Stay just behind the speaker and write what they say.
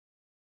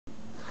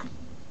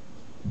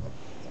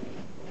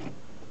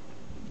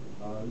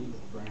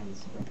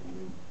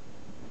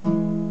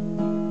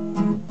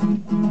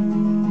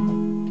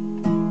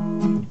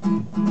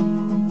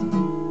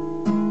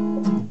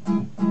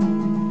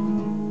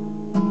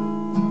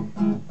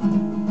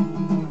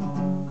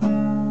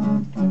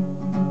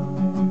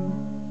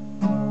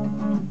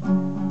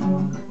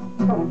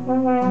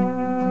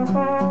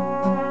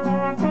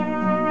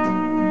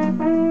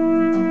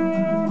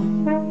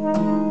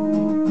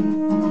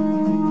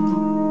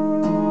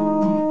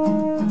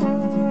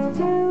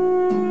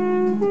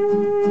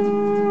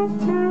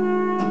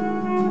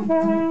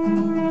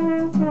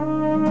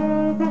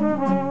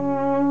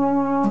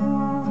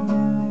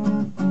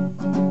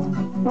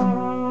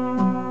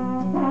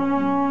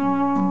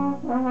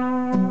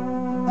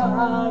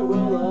I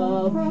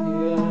will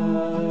appear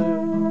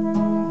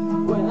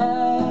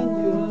when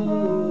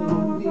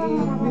you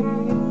need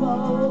me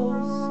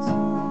most,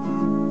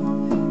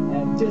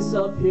 and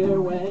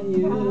disappear when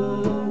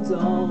you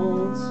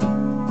don't.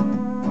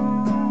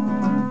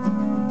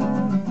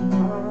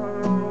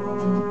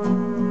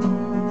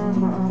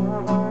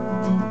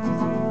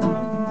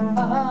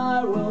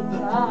 I will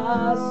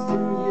pass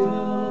through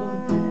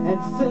you and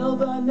fill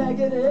the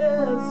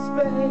negative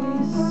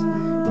space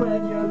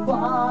when your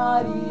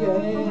body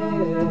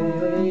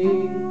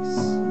aches.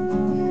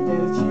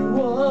 If you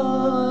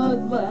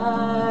would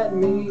let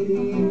me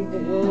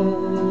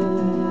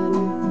in,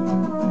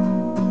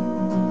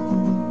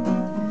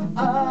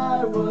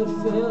 I would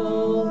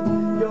fill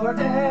your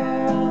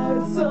air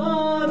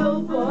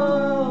tunnel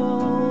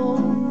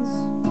bones,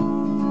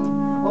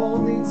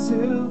 only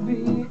to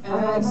be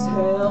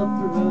exhaled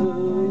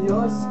through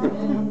your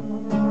skin.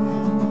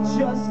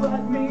 Just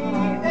let me in.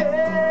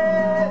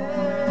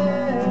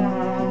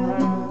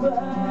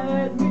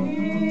 Let me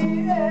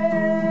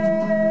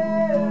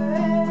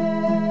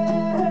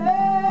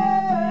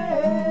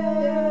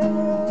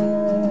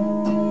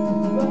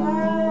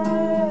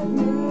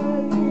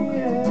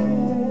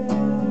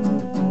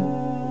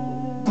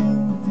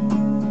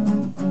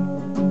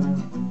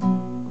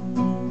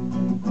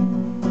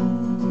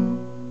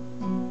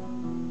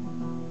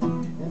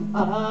And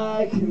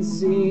I can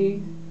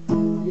see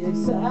the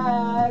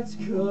exact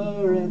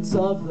currents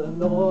of the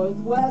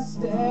northwest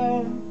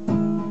air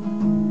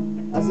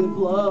as it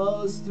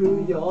blows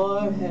through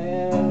your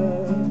hair,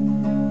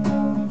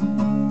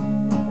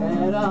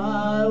 and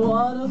I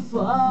wanna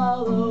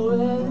follow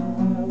it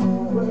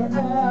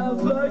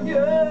wherever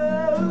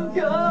you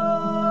go.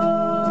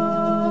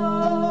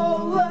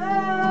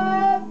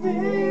 Let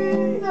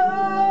me know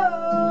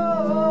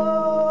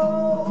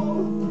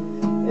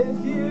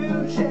if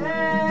you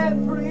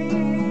can't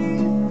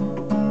breathe,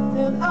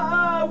 and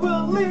I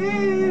will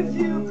leave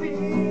you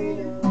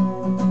be.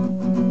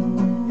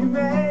 You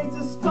may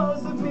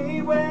dispose of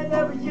me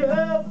whenever you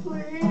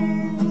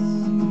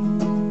please.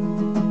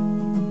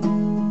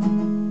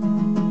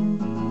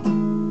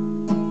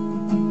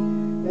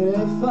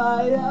 If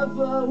I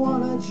ever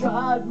wanna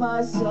drive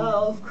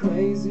myself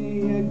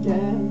crazy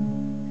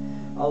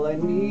again, all I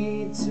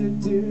need to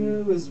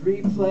do is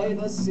replay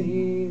the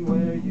scene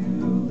where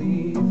you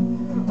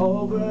leave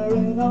over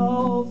and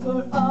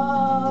over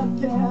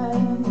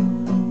again.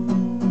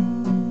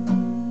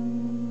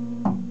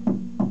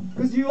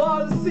 'Cause you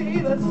are the sea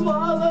that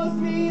swallows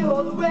me,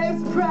 all the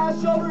waves that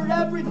crash over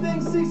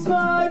everything sinks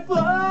my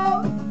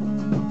boat.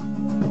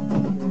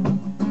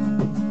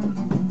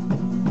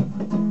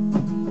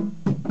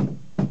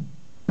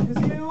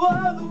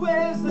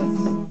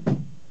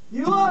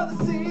 You are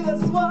the sea that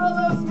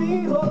swallows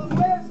me, all the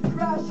waves that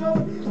crash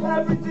over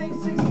everything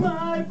sinks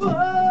my boat.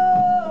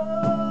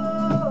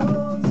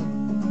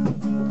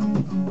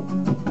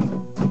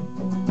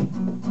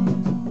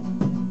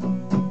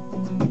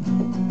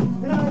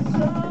 And I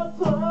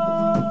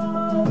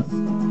suppose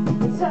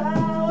it's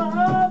how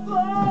I've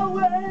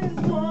always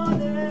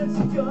wanted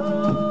to go.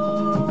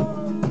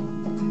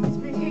 It's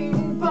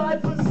being by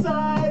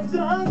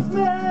Poseidon's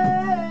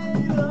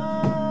maiden.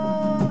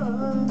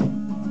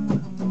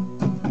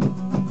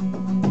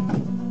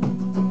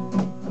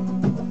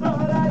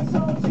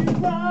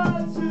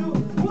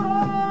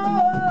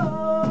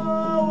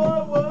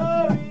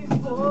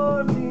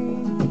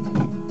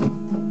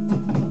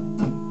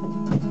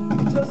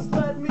 Just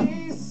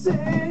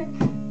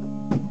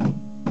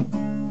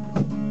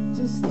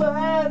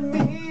let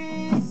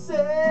me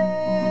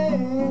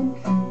sink.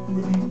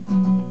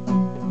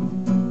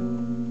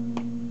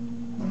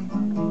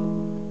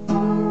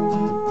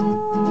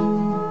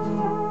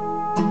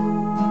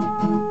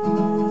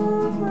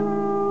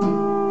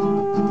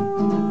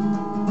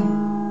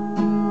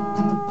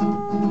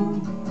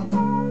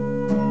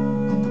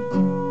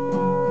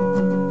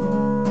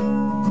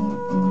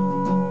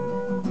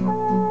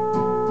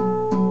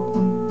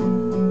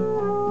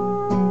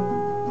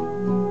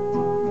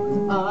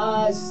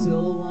 I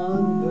still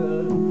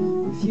wonder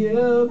if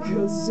you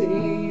could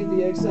see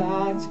the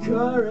exact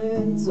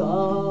current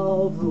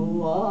of the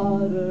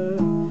water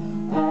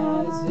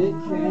as it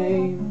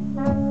came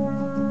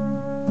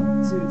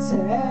to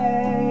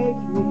take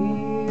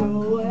me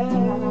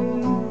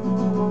away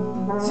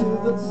to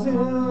the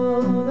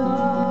tune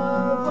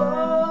of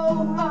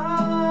oh,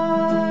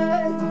 I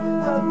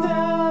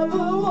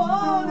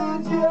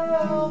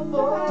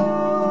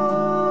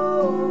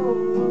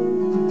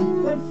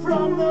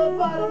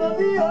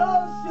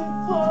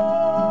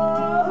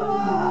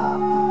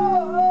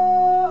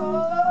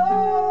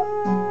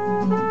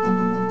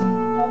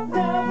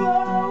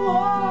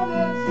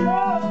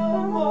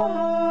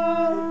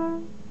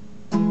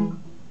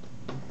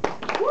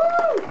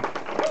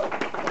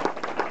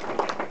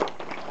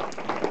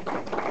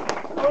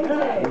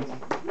Okay.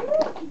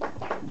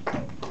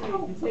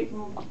 You take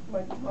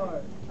my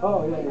guitar.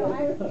 Oh, yeah.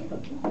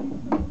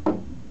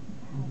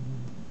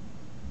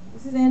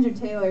 This is Andrew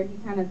Taylor. He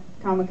kind of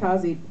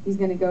kamikaze. He's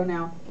gonna go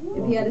now.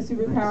 If he had a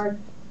superpower,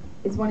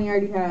 it's one he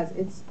already has.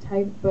 It's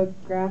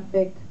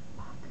typographic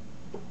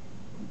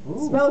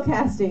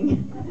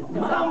spellcasting.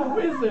 I'm a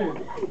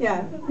wizard.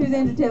 Yeah. Here's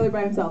Andrew Taylor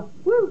by himself.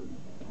 Woo!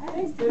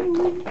 Thanks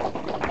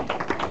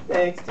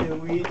to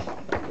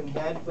Weech and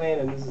Bad Plan,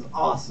 and this is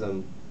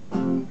awesome.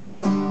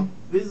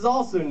 This is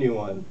also a new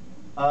one.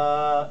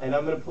 And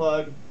I'm going to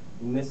plug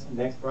this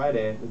next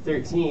Friday, the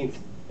 13th,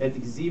 at the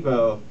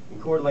Gazebo in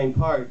Coeur d'Alene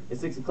Park at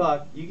 6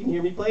 o'clock. You can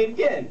hear me play it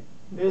again.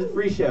 There's a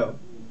free show.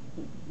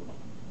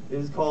 It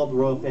is called The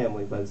Royal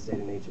Family by the State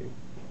of Nature.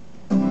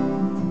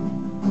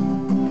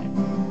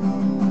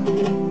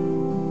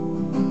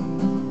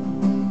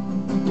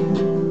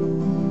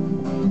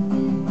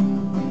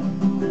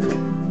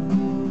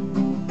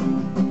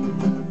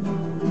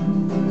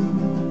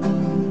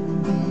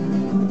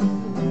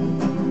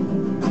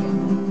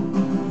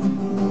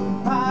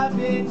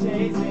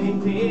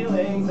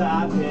 Feelings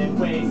I've been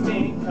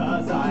wasting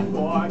 'cause I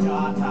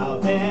forgot how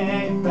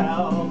they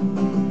felt.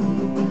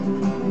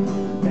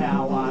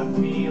 Now I'm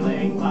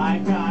feeling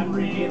like I'm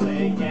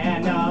reeling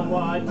and I'm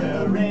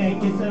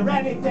wondering, is there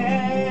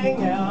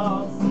anything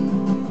else?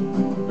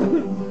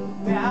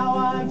 Now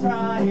I'm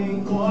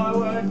trying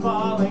forward,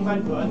 falling, my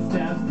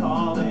footsteps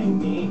calling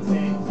me,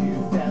 take 2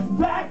 steps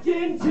back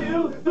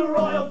into the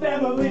royal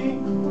family.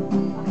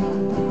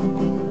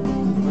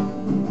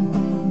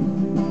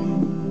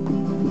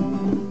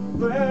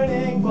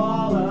 Burning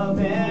ball of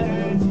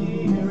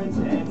energy, your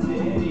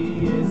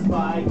intensity is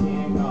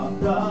spiking off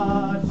the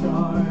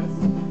charts.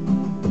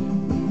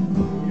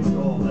 Your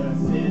solar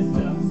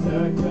system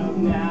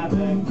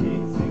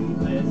circumnavigates and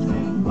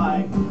glistens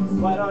like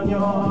sweat on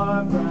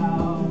your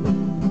brow.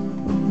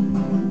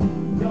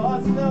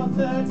 You're still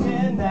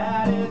certain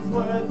that it's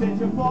worth it.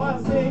 You're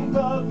forcing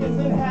focus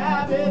and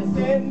habits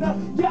in the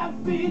gap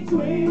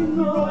between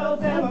the royal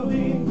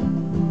family.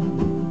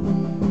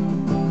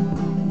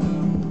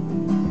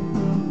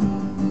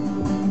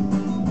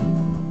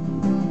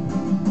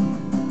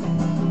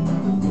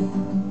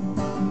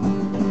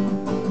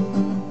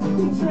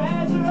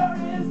 Treasure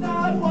is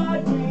not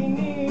what we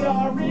need,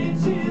 our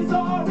riches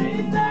are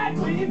in that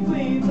we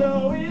bleed.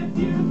 So if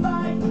you'd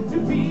like to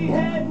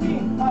behead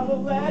me, I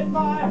will let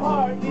my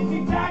heart lead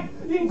me back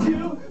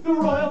into the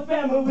royal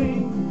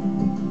family.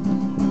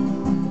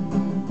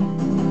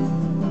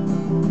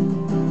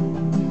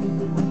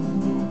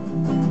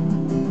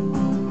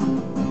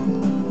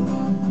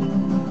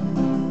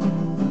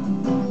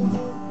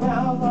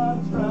 Now I'm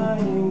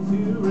trying to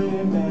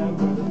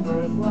remember the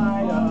first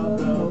line of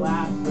the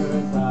last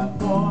verse I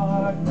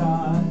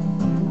forgot.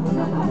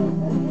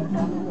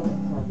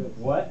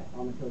 What?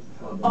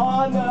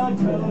 On the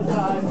coast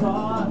I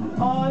saw,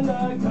 on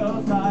the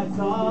coast I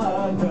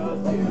saw a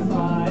ghost who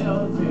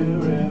smiled to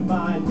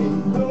remind me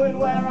who and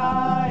where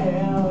I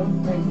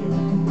am. Thank you.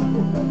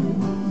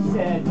 She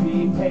said,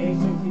 be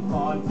patient, keep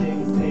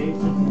haunting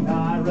stations. And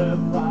I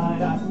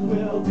replied, I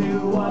will do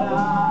what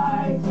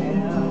I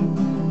can.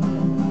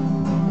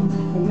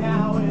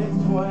 Now it's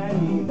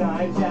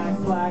 29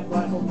 Jack's Black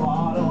Rifle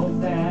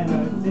bottles and a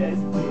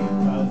disc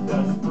because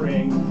the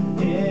spring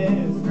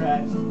is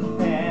stretched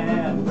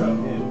and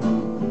broken.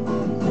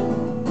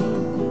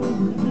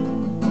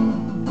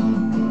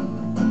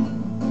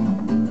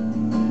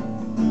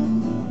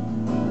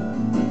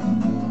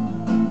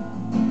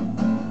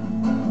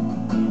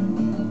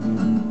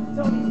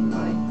 Tony's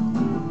right.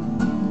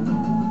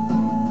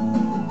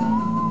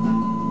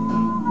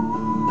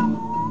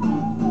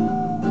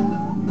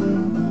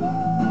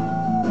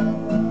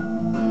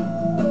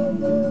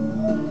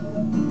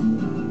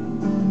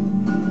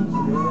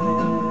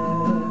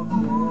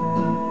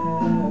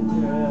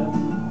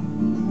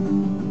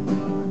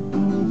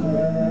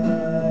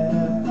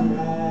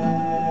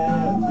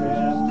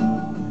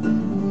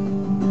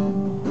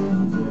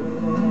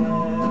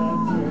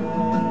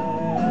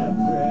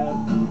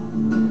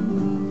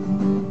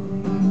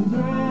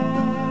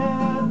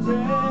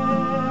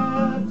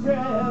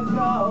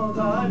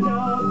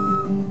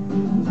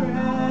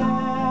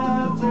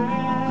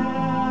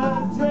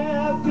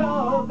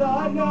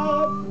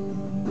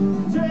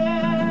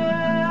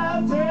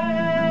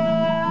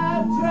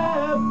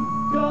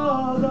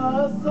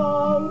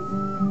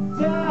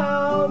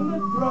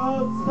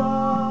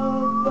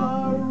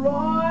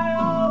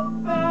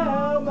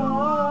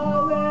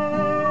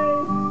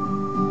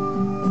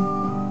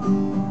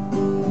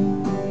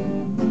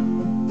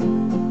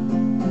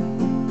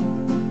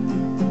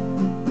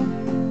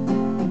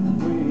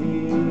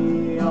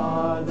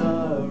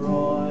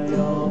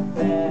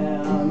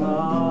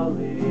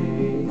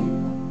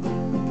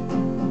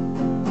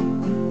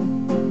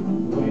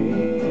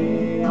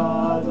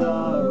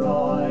 the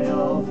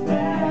royal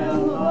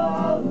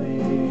family.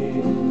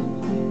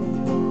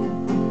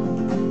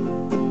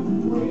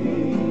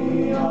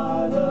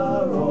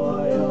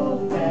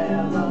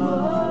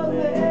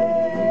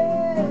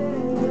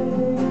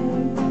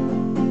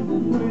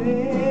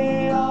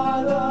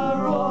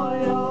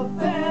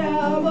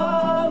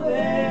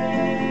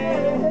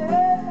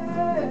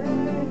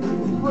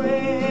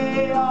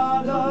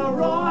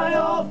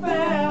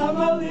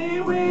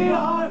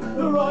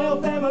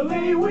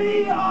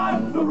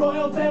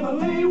 royal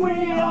family.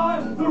 We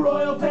are the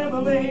royal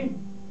family.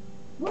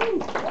 Woo!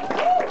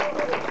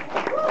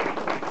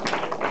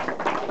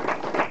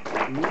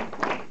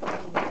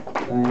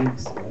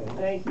 Thanks.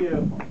 Thank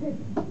you.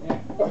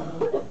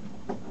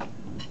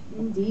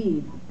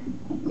 Indeed.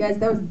 Guys,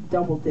 that was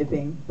double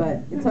dipping, but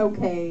it's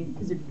okay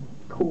because you're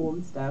cool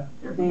and stuff.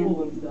 You're Man.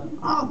 cool and stuff.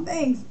 Oh,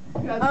 thanks.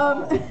 That's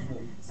awesome.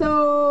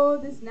 So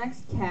this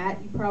next cat,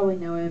 you probably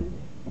know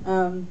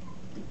him.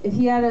 If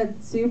he had a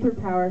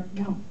superpower,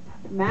 no,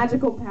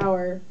 magical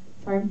power.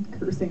 Sorry, I'm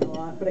cursing a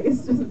lot, but I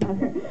guess it doesn't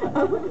matter.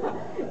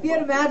 If he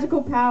had a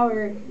magical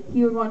power,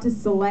 he would want to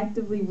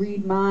selectively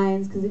read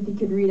minds, because if he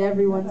could read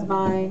everyone's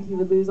mind, he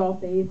would lose all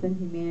faith in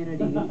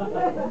humanity.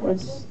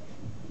 Which,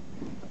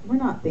 we're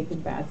not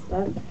thinking bad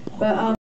stuff. But